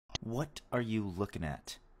What are you looking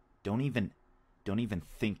at? Don't even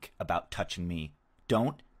think about touching me.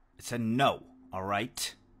 Don't. I said no, all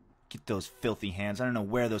right? Get those filthy hands. I don't know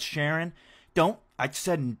where those, Sharon. Don't. I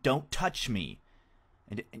said don't touch me.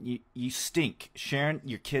 And you stink. Sharon,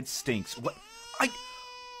 your kid stinks. What?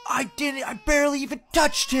 I didn't. I barely even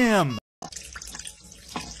touched him.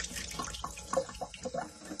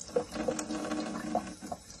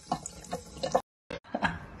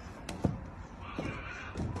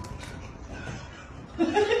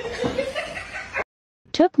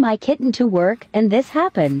 Took my kitten to work and this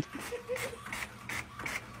happened.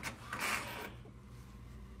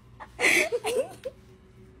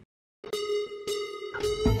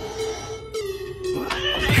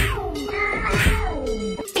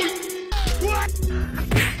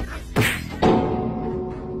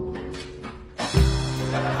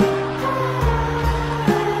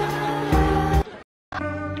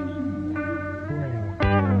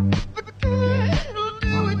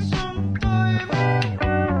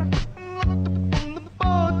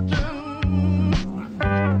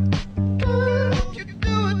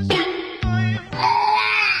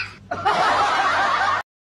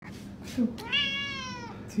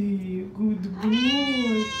 Good boy. I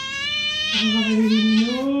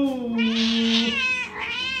know.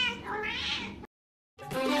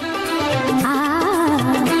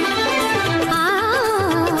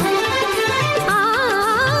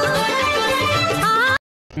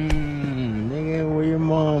 Nigga, where your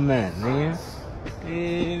mom at, nigga?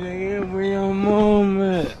 Hey, nigga, where your mom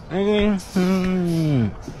at,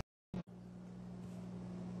 nigga?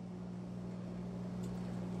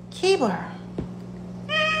 Keyboard.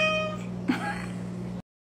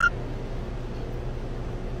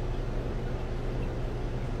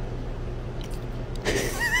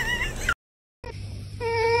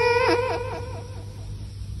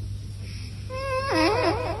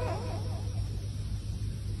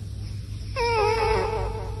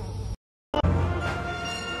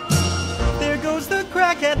 There goes the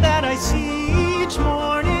crackhead that I see each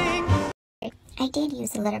morning. I did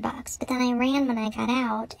use the litter box, but then I ran when I got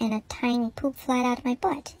out, and a tiny poop flied out of my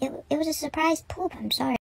butt. It was a surprise poop, I'm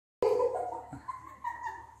sorry.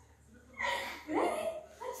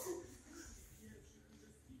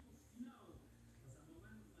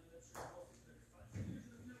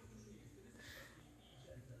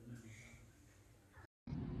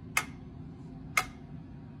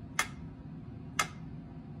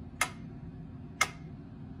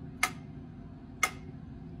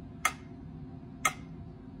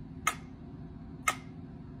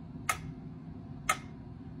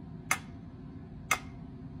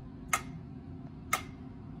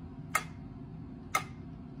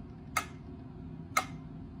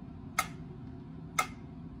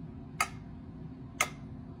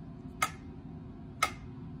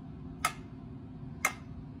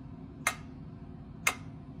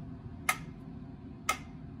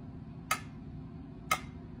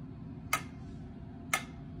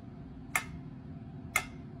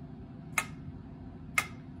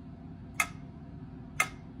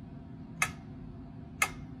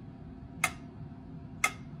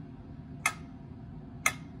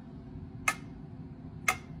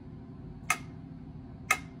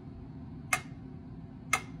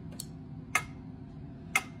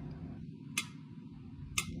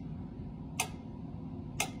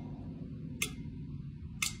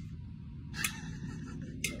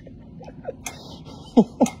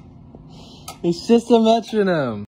 It's just a metronome.